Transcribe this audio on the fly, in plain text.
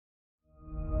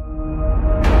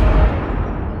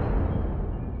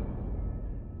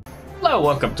Hello,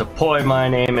 welcome to Poi. My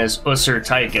name is Ussur.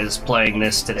 Taika is playing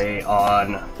this today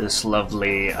on this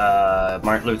lovely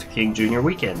Martin Luther King Jr.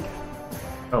 weekend.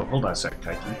 Oh, hold on a sec,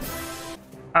 Taika.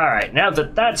 Alright, now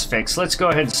that that's fixed, let's go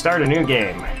ahead and start a new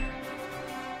game.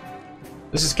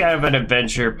 This is kind of an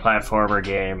adventure platformer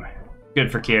game.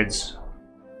 Good for kids.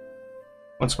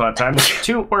 Once upon a time,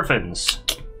 two orphans.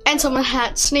 And someone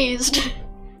had sneezed.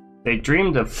 They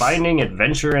dreamed of finding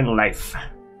adventure in life.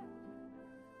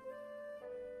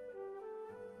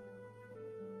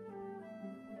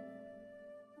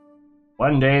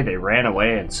 One day, they ran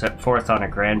away and set forth on a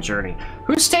grand journey.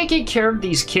 Who's taking care of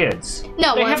these kids?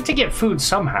 No They one. have to get food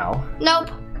somehow.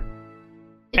 Nope.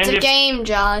 It's And a game,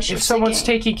 Josh. If It's someone's a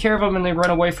game. taking care of them and they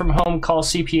run away from home, call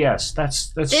CPS. That's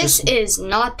This just... is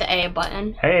not the A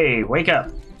button. Hey, wake up.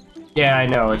 Yeah, I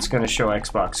know, it's gonna show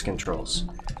Xbox controls.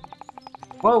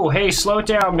 Whoa, hey, slow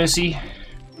down, Missy.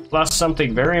 Lost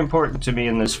something very important to me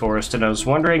in this forest, and I was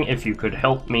wondering if you could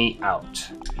help me out.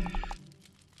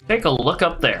 Take a look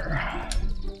up there.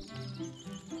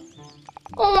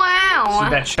 Oh, wow. See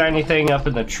that shiny thing up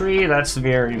in the tree? That's the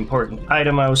very important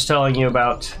item I was telling you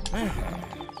about.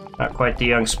 Not quite the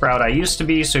young sprout I used to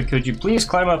be, so could you please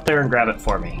climb up there and grab it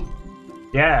for me?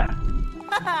 Yeah.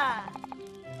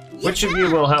 Which of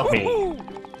you will help me?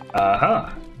 Uh-huh.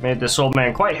 Made this old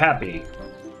man quite happy.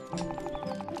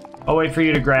 I'll wait for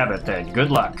you to grab it then. Good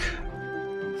luck.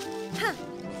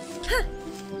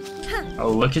 Oh,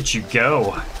 look at you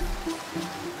go.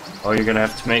 Oh, you're gonna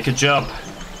have to make a jump.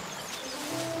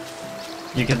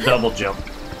 You can double jump.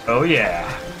 Oh,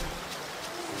 yeah.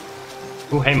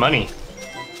 Ooh, hey, money.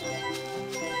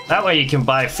 That way you can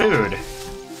buy food.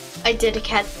 I did a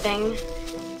cat thing.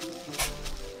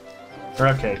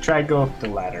 Okay, try go up the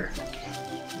ladder.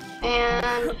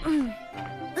 And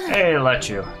Hey, let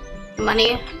you.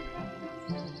 money.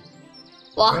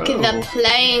 Walk Oh. the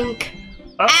plank.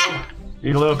 Oh, Ah!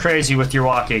 you're a little crazy with your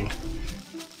walking.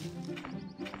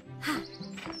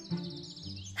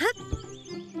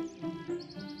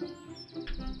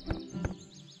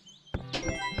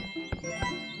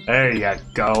 There you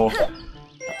go.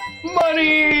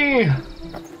 Money!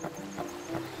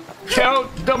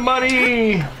 Count the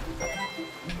money!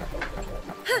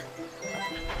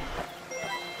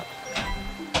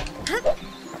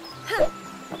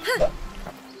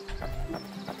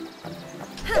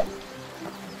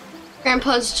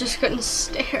 Grandpa's just gonna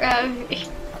stare at me.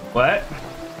 What?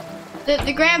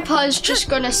 The grandpa's just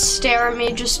gonna stare at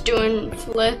me just doing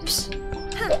flips.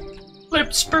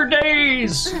 Flips for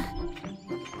days!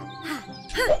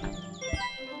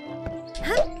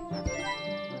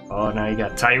 Oh, now you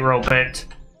got tightrope it.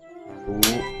 Ooh.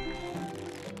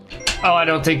 Oh, I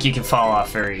don't think you can fall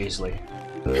off very easily.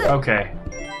 Okay.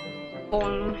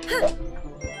 Boing.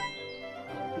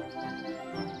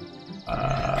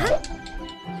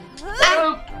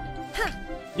 Oh,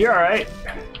 you're alright.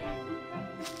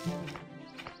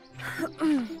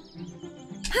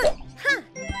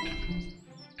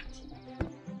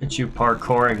 Get you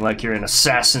parkouring like you're in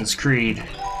Assassin's Creed.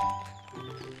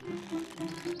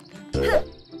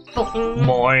 Boing.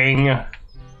 Boing.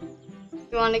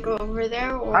 You wanna go over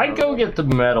there? Or I'd go get the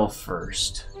medal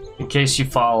first. In case you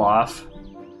fall off.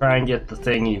 Try and get the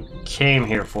thing you came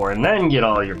here for, and then get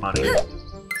all your money.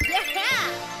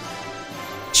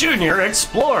 Junior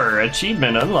Explorer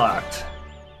achievement unlocked.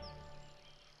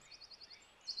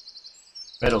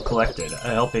 Medal collected. A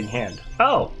helping hand.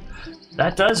 Oh,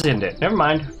 that does end it. Never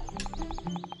mind.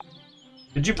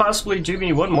 Could you possibly do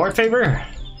me one more favor?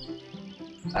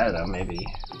 I don't know, maybe.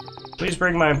 Please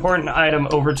bring my important item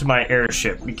over to my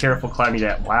airship. Be careful climbing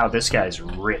that. Wow, this guy's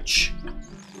rich.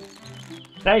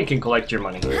 Now you can collect your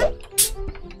money.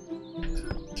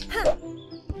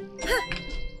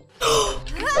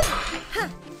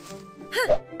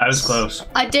 That was close.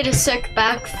 I did a sick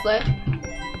backflip.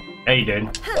 Yeah, you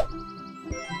did.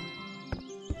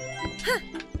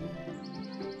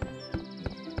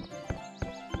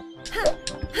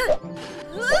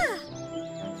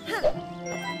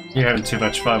 You're having too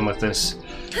much fun with this.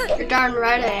 You're darn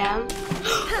right I am.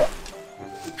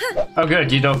 Oh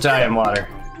good, you don't die in water.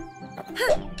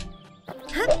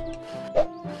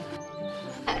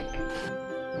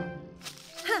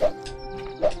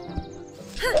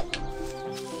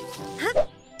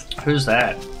 Who's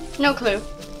that? No clue.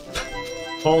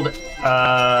 Hold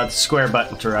the square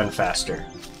button to run faster.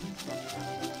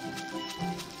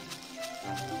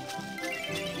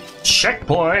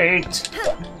 Checkpoint!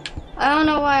 I don't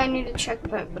know why I need a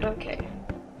checkpoint, but okay.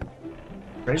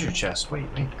 Treasure chest. Wait,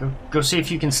 go see if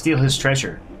you can steal his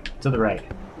treasure. To the right.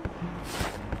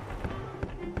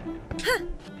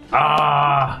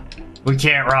 Ah! We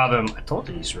can't rob him. I told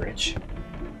you he's rich.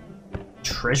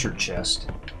 Treasure chest.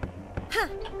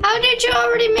 How did you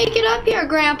already make it up here,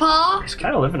 Grandpa? He's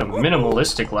kind of living a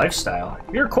minimalistic lifestyle.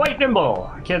 You're quite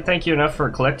nimble. I can't thank you enough for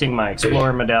collecting my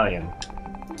Explorer medallion.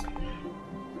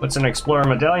 What's an Explorer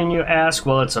medallion, you ask?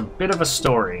 Well, it's a bit of a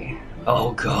story.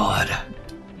 Oh, God.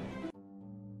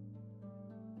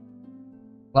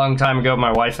 Long time ago,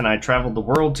 my wife and I traveled the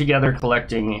world together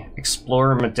collecting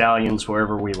Explorer medallions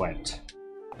wherever we went.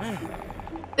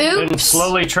 Oops. Been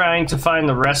slowly trying to find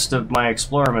the rest of my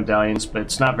Explorer medallions, but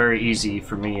it's not very easy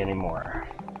for me anymore.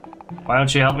 Why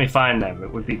don't you help me find them?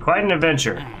 It would be quite an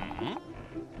adventure.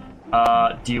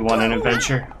 Do you want an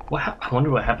adventure? Well, I wonder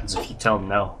what happens if you tell them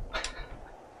no.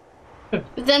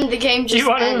 Then the game just Do you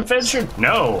want an ends. adventure?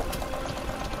 No!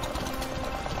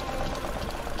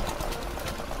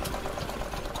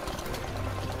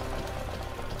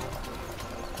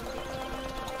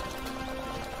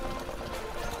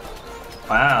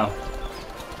 Wow.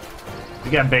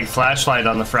 We got a big flashlight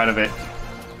on the front of it.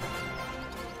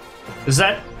 Is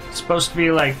that supposed to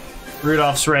be like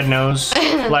Rudolph's red nose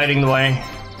lighting the way?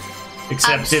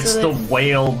 Except it's the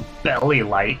whale belly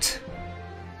light.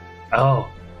 Oh.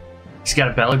 He's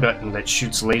got a belly button that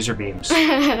shoots laser beams.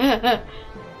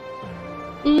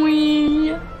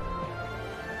 Wee.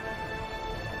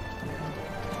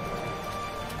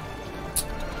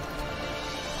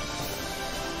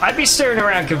 I'd be staring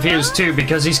around confused too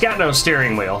because he's got no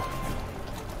steering wheel.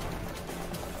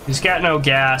 He's got no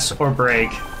gas or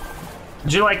brake.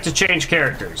 Would you like to change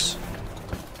characters?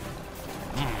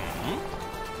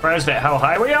 Surprised at how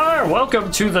high we are?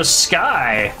 Welcome to the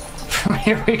sky. From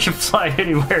here we can fly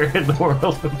anywhere in the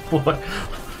world.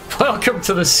 Welcome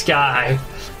to the sky.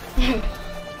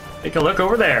 Take a look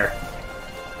over there.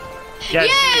 Yeah,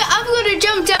 I'm gonna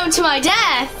jump down to my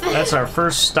death. That's our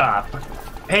first stop.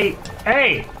 Hey,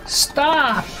 hey,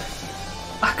 stop!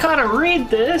 I gotta read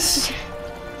this.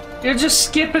 You're just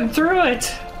skipping through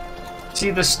it.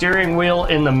 See the steering wheel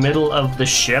in the middle of the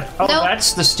ship? Oh, nope.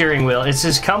 That's the steering wheel. It's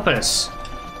his compass.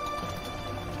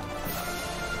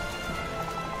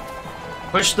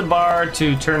 Push the bar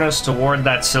to turn us toward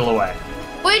that silhouette.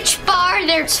 Which bar?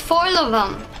 There's 4 of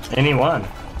them. Any one.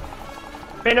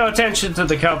 Pay no attention to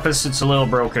the compass. It's a little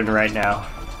broken right now.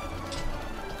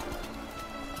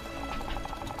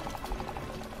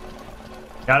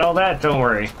 Got all that? Don't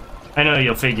worry. I know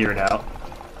you'll figure it out.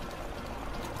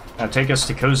 Now take us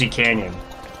to Cozy Canyon.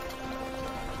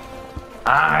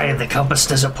 Aye, the compass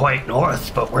doesn't point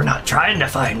north, but we're not trying to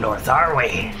find north, are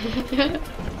we?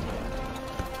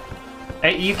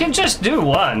 Hey, you can just do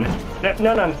one.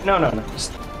 No.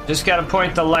 Just gotta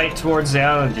point the light towards the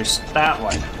island, just that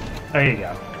one. There you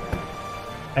go.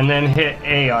 And then hit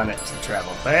A on it to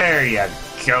travel. There you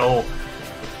go.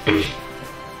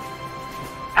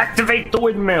 Activate the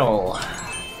windmill.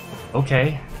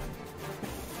 Okay.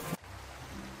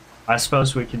 I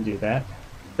suppose we can do that.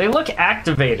 They look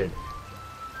activated.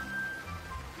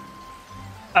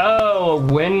 Oh,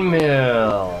 a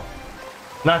windmill.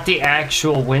 Not the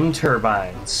actual wind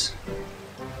turbines.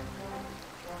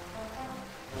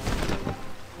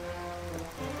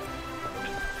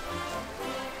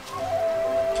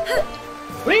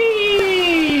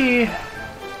 Whee!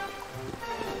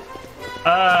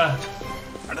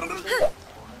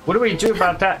 What do we do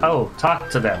about that? Oh, talk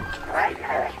to them.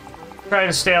 Try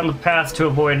to stay on the path to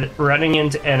avoid running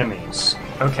into enemies.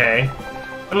 Okay.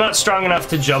 I'm not strong enough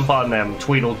to jump on them,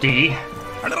 Tweedledee.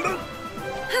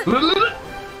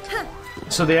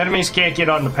 So the enemies can't get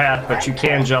on the path, but you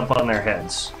can jump on their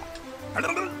heads.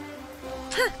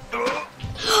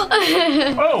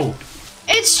 Oh!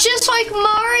 It's just like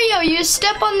Mario. You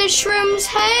step on the shrooms'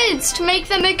 heads to make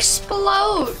them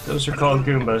explode. Those are called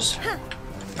Goombas.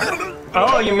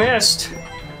 Oh, you missed!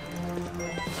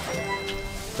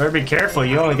 Better be careful,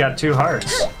 you only got 2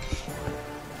 hearts.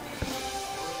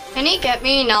 Can he get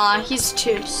me? Nah, he's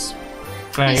too...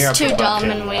 He's too dumb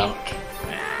and weak.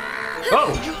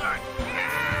 Oh!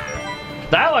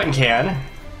 That one can.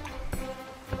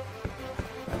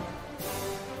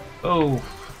 Oh.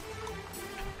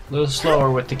 A little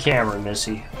slower with the camera,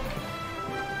 Missy.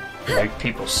 You make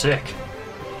people sick.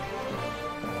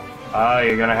 Oh,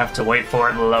 you're gonna have to wait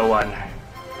for the low one.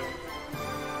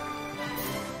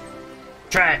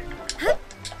 Try it.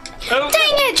 Oh.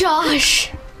 Dang it,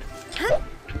 Josh!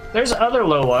 There's other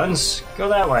low ones. Go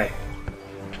that way.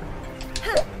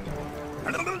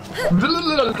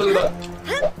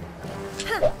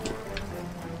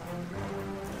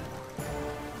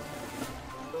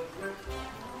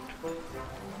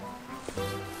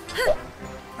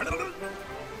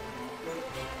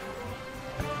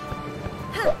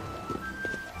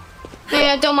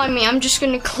 Yeah, don't mind me. I'm just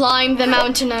gonna climb the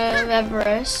mountain of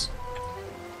Everest.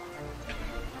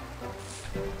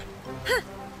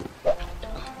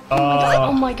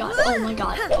 Oh my god, oh my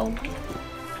god, oh my god.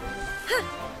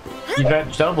 You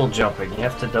got double jumping. You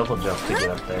have to double jump to get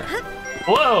up there.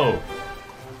 Whoa!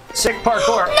 Sick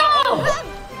parkour. No!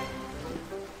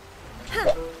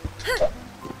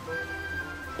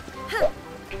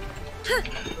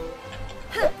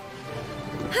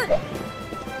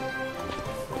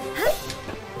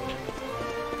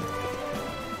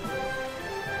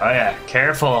 Oh yeah,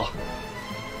 careful.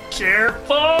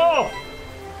 Careful!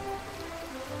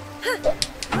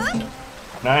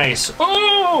 Nice.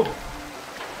 Oh!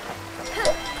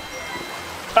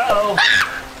 Uh-oh.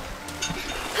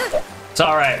 It's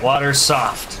alright, water's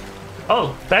soft.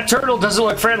 Oh, that turtle doesn't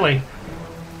look friendly.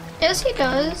 Yes, he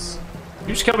does.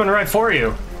 He's coming right for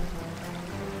you.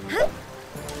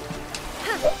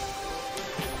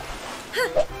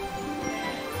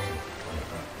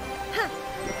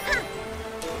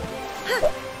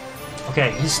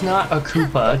 Okay, he's not a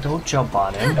Koopa. Don't jump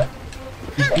on him.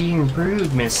 He's being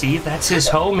rude, Missy. That's his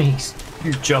homies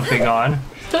you're jumping on.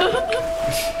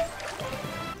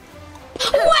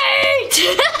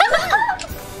 Wait!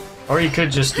 Or you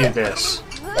could just do this.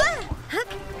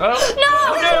 Oh, No!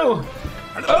 oh no!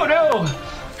 Oh no!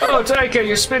 Oh, Taika,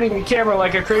 you're spinning the camera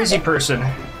like a crazy person.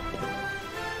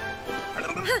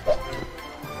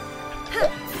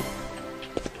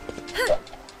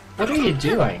 What are you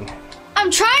doing?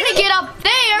 I'm trying to get up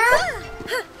there!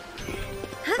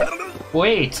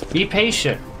 Wait, be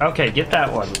patient. Okay, get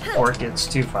that one, or it gets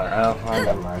too far. Oh,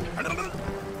 never mind.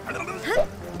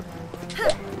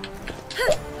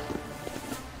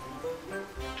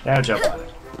 Now jump on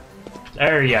it.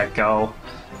 There you go.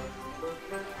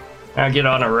 Now get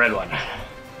on a red one.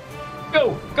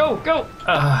 Go, go, go!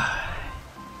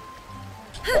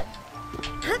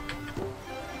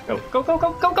 Go, go, go,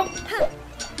 go, go, go!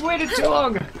 You waited too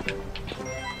long.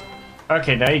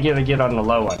 Okay, now you gotta get on the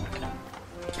low one.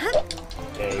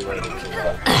 Yeah, you waited too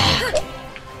long.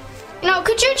 No,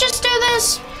 could you just do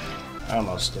this? I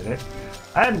almost did it.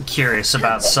 I'm curious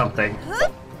about something.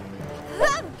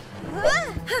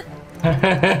 Get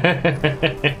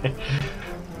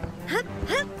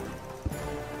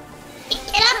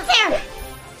up there!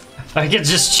 I can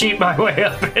just cheat my way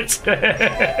up it.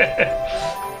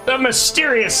 The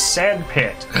mysterious sand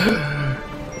pit.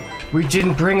 We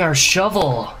didn't bring our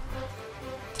shovel.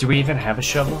 Do we even have a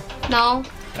shovel? No.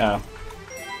 Oh.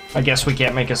 I guess we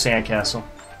can't make a sandcastle.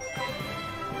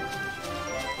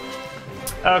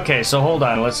 Okay, so hold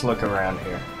on. Let's look around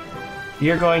here.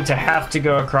 You're going to have to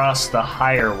go across the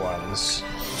higher ones.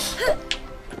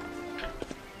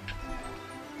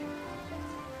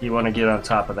 You want to get on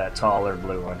top of that taller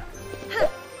blue one.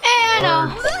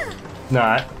 And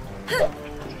Not.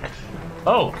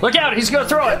 Oh, look out! He's gonna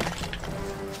throw it!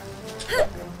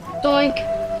 doink.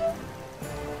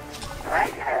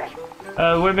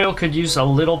 Windmill could use a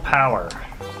little power.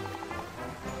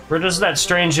 Where does that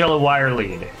strange yellow wire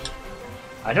lead?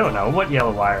 I don't know. What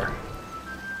yellow wire?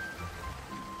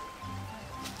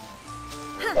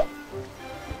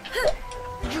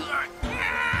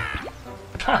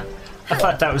 Huh. I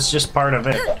thought that was just part of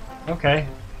it. Okay.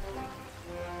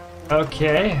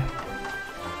 Okay.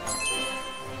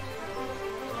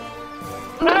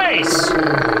 Nice!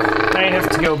 I have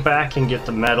to go back and get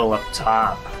the metal up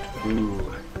top.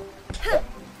 Ooh.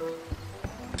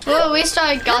 Well, at least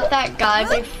I got that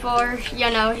guy before,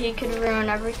 you know, he could ruin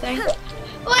everything.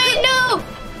 Wait, no!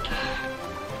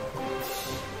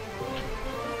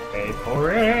 Pay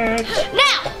for it!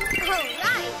 Now!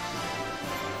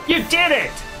 You did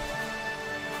it!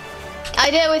 I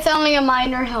did it with only a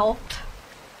minor help.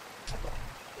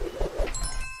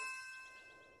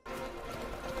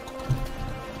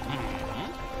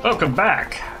 Welcome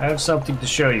back. I have something to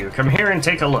show you. Come here and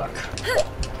take a look.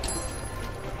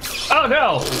 Oh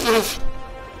no!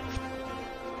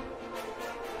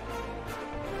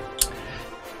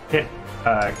 Hit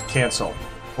cancel.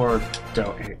 Or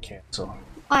don't hit cancel.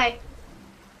 Why?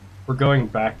 We're going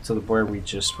back to where we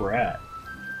just were at.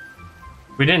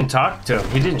 We didn't talk to him.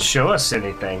 He didn't show us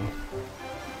anything.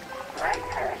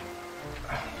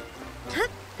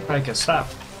 Taika, stop.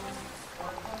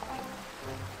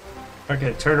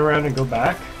 Okay, turn around and go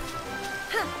back.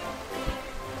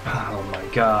 Oh my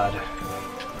god.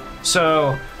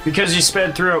 So, because you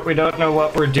sped through it, we don't know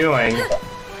what we're doing.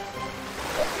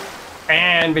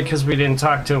 And because we didn't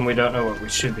talk to him, we don't know what we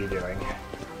should be doing.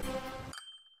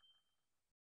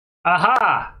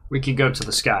 Aha! We can go to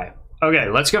the sky. Okay,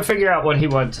 let's go figure out what he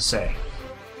wanted to say.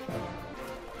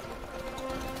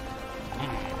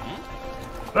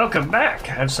 Welcome back.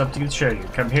 I have something to show you.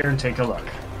 Come here and take a look.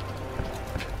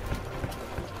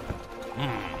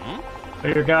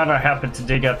 While you're gone, I happened to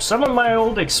dig up some of my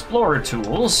old explorer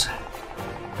tools.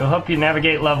 It'll help you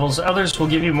navigate levels. Others will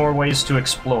give you more ways to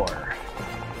explore.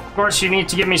 Of course, you need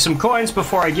to give me some coins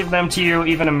before I give them to you.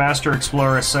 Even a master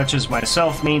explorer such as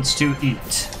myself needs to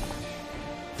eat.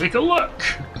 Take a look.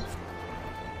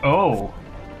 Oh.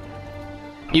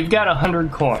 You've got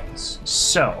 100 coins.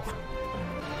 So.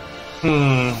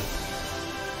 I'd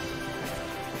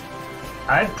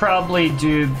probably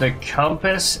do the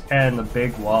compass and the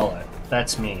big wallet.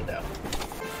 That's me, though.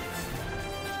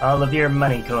 All of your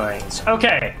money coins.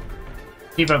 Okay.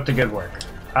 Keep up the good work.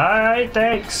 Alright,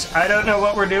 thanks. I don't know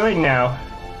what we're doing now.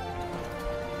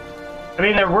 I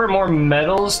mean, there were more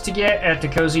medals to get at the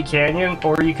Cozy Canyon,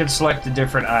 or you could select a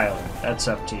different island. That's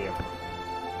up to you.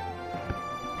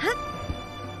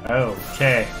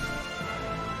 Okay.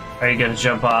 Are you gonna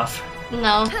jump off?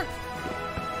 No.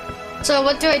 So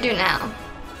what do I do now?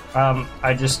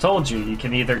 I just told you, you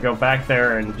can either go back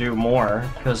there and do more,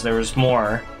 because there was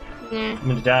more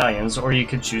medallions, or you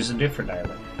could choose a different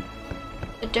island.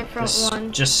 A different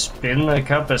one. Just spin the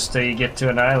compass till you get to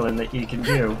an island that you can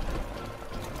do.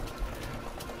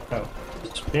 Oh,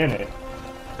 spin it.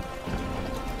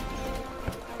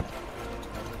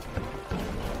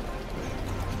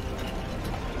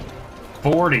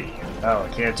 $40. Oh, I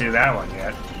can't do that one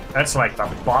yet. That's like the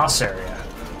boss area.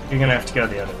 You're gonna have to go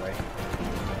the other way.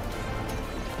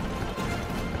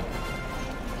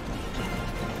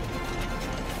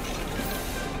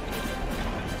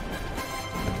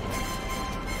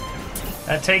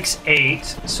 That takes 8,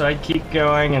 so I'd keep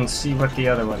going and see what the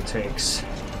other one takes.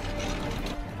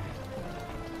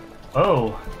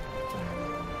 Oh.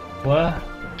 What?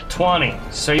 20.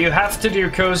 So you have to do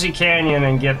Cozy Canyon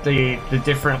and get the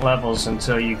different levels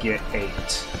until you get 8.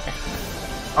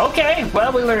 Okay,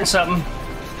 well, we learned something.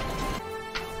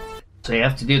 So you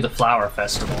have to do the Flower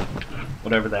Festival,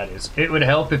 whatever that is. It would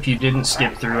help if you didn't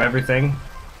skip through everything.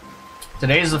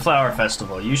 Today's the Flower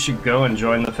Festival. You should go and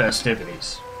join the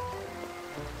festivities.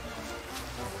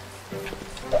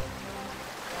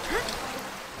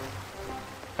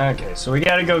 Okay, so we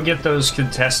gotta go get those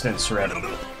contestants ready.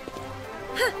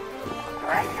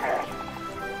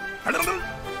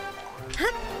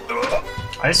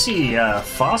 I see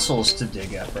fossils to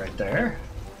dig up right there.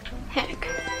 Heck.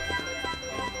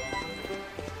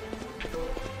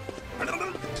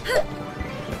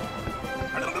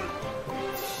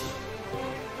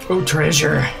 Oh,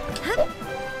 treasure.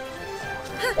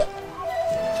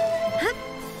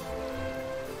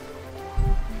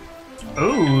 Oh,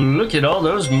 look at all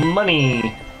those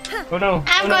money. Oh no.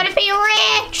 I'm gonna be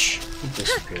rich!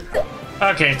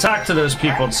 Okay, talk to those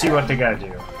people and see what they gotta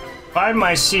do. Find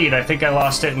my seed. I think I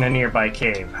lost it in a nearby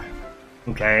cave.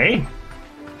 Okay.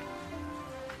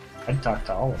 I'd talk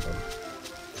to all of them.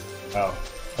 Oh,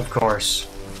 of course.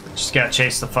 Just gotta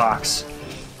chase the fox.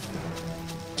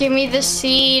 Give me the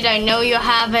seed. I know you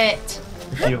have it.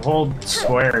 If you hold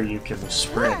square, you can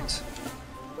sprint.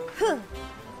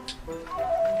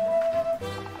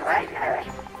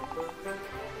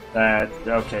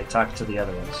 Okay, talk to the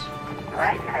other ones.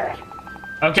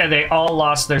 Okay, they all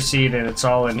lost their seed and it's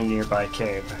all in a nearby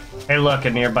cave. Hey look, a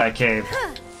nearby cave.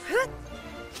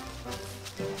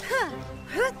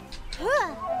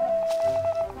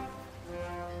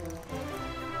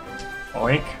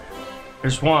 Oink.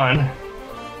 There's one.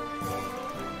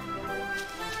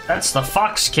 That's the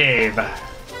Fox Cave.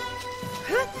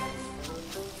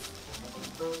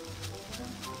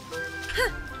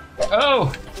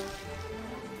 Oh!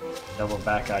 Double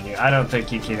back on you. I don't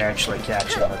think you can actually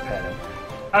catch him or pet him.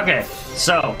 Okay,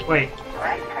 so, wait.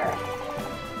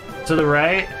 To the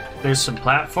right, there's some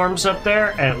platforms up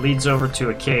there, and it leads over to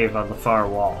a cave on the far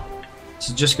wall.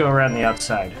 So just go around the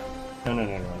outside. No, no,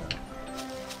 no, no, no.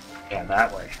 Yeah,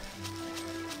 that way.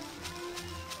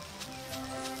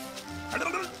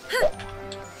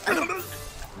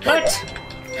 What?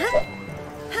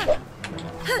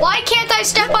 Why can't I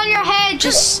step on your head?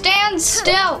 Just stand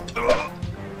still.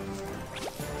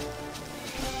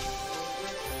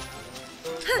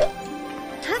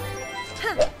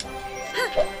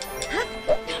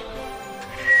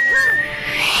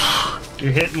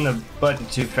 You're hitting the button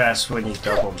too fast when you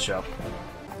double jump.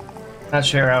 Not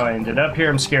sure how I ended up here.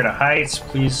 I'm scared of heights.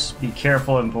 Please be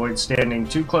careful and avoid standing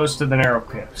too close to the narrow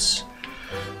cliffs.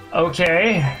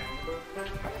 Okay.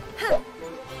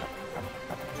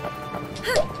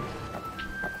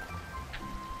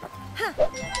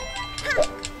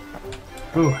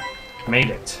 Ooh,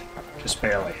 made it. Just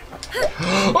barely.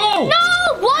 Oh!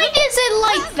 No! Why is it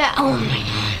like that? Oh my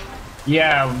god.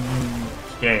 Yeah,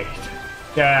 okay.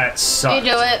 That sucked.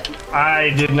 You do it. I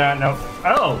did not know.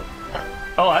 Oh!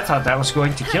 Oh, I thought that was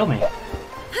going to kill me.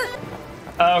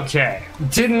 Okay.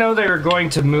 Didn't know they were going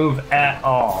to move at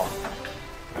all.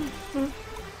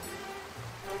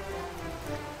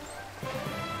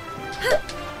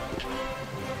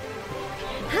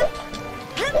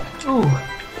 Ooh.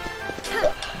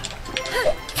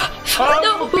 Oh,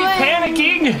 No be way.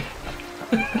 panicking!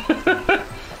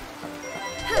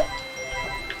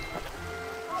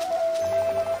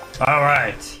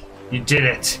 Alright, you did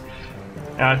it.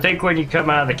 Now I think when you come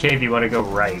out of the cave you want to go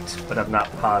right, but I'm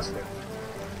not positive.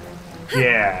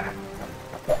 Yeah.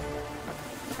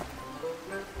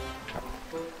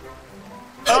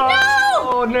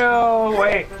 Oh no!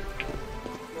 Wait.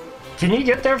 Can you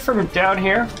get there from down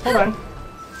here? Hold on.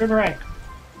 Turn right.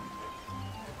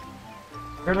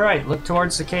 Turn right. Look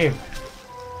towards the cave.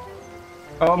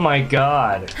 Oh my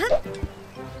god.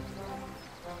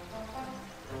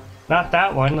 Not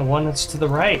that one, the one that's to the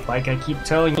right, like I keep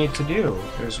telling you to do.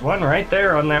 There's one right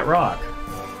there on that rock.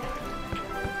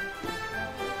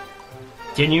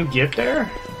 Can you get there?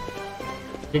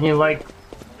 Can you, like,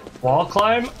 wall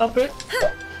climb up it?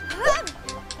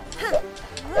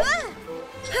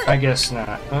 I guess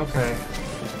not. Okay.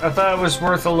 I thought it was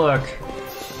worth a look.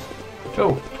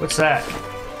 Oh, what's that?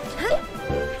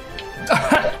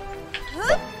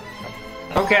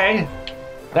 Okay.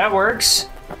 That works.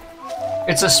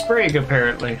 It's a sprig,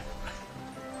 apparently.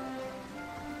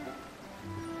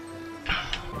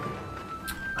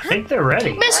 I think they're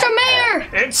ready. Mr. Mayor!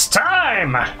 It's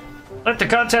time! Let the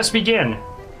contest begin.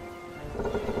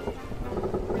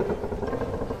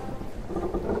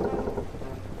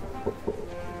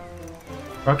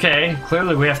 Okay,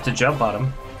 clearly we have to jump on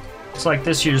him. Looks like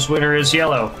this year's winner is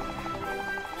yellow.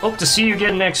 Hope to see you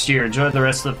again next year. Enjoy the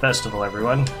rest of the festival,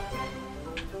 everyone.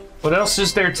 What else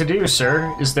is there to do,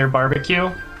 sir? Is there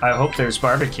barbecue? I hope there's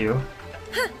barbecue.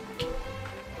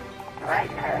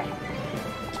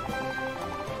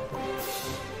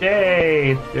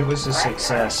 Yay! It was a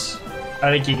success. I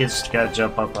think you just gotta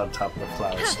jump up on top of the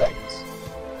flower stems.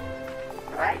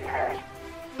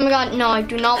 Oh my god, no, I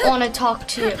do not want to talk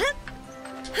to you.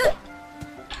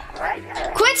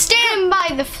 Quit standing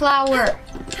by the flower.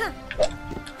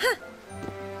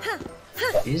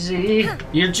 Easy.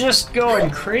 You're just going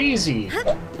crazy.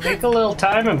 Take a little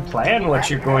time and plan what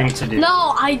you're going to do.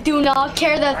 No, I do not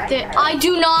care that I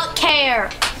do not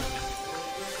care.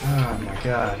 Oh my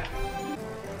god.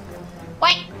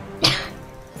 Wait.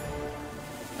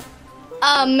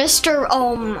 Mr.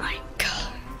 Oh my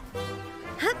god.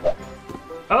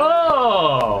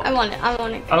 Oh! I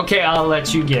want it. Okay, I'll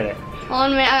let you get it.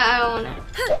 I want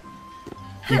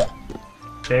it.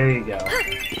 There you go.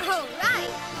 All right.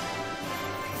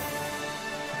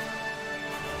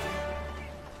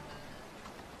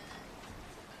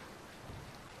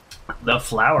 The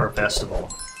Flower Festival.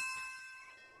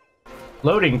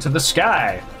 Loading to the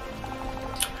sky.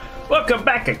 Welcome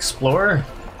back, Explorer.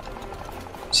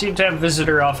 Seem to have a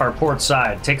visitor off our port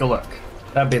side. Take a look.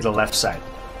 That'd be the left side.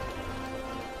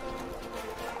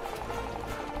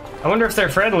 I wonder if they're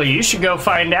friendly. You should go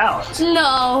find out.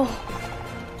 No.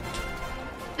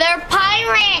 They're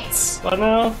pirates. Well,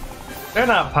 no. They're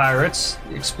not pirates.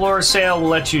 The Explorer sail will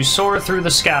let you soar through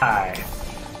the sky.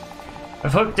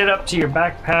 I've hooked it up to your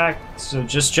backpack, so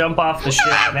just jump off the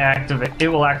ship and it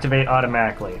will activate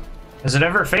automatically. Has it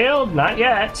ever failed? Not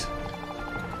yet.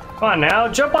 Come on now,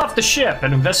 jump off the ship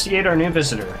and investigate our new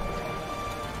visitor.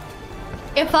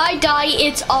 If I die,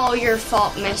 it's all your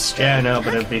fault, mister. Yeah, I know,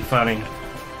 but it'd be funny.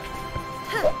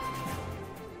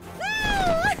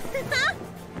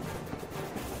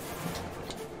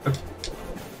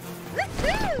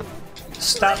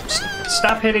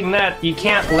 Stop hitting that. You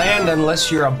can't land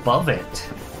unless you're above it.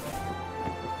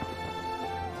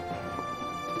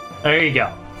 There you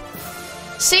go.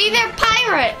 See, they're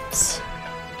pirates.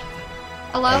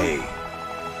 Hello? Hey.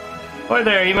 Boy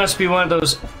there, you must be one of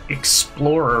those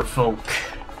explorer folk.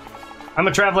 I'm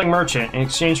a traveling merchant. In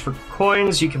exchange for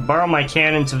coins, you can borrow my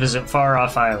cannon to visit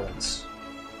far-off islands.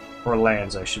 Or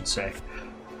lands, I should say.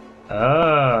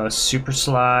 Oh, super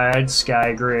slide,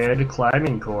 sky grid,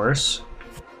 climbing course.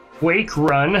 Wake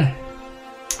run.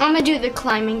 I'm gonna do the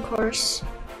climbing course.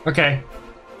 Okay.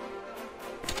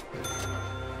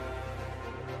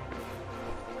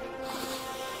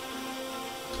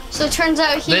 So it turns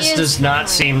out This does not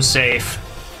seem safe.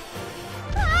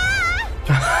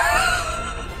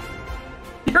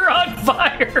 You're on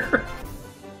fire!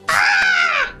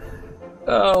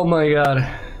 Oh my god.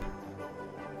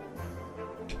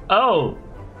 Oh!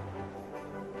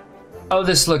 Oh,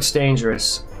 this looks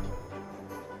dangerous.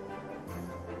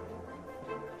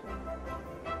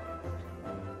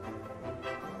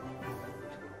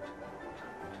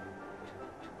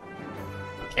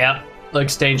 Yep,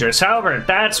 looks dangerous. However,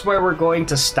 that's where we're going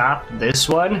to stop this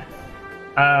one.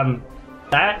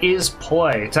 That is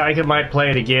Poi. Taika might play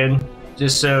it again,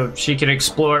 just so she can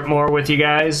explore it more with you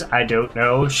guys. I don't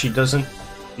know. She doesn't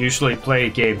usually play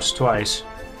games twice.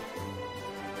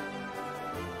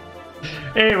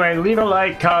 Anyway, leave a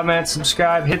like, comment,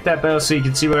 subscribe, hit that bell so you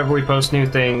can see whenever we post new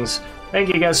things. Thank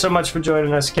you guys so much for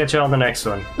joining us. Catch you on the next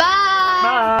one.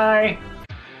 Bye. Bye!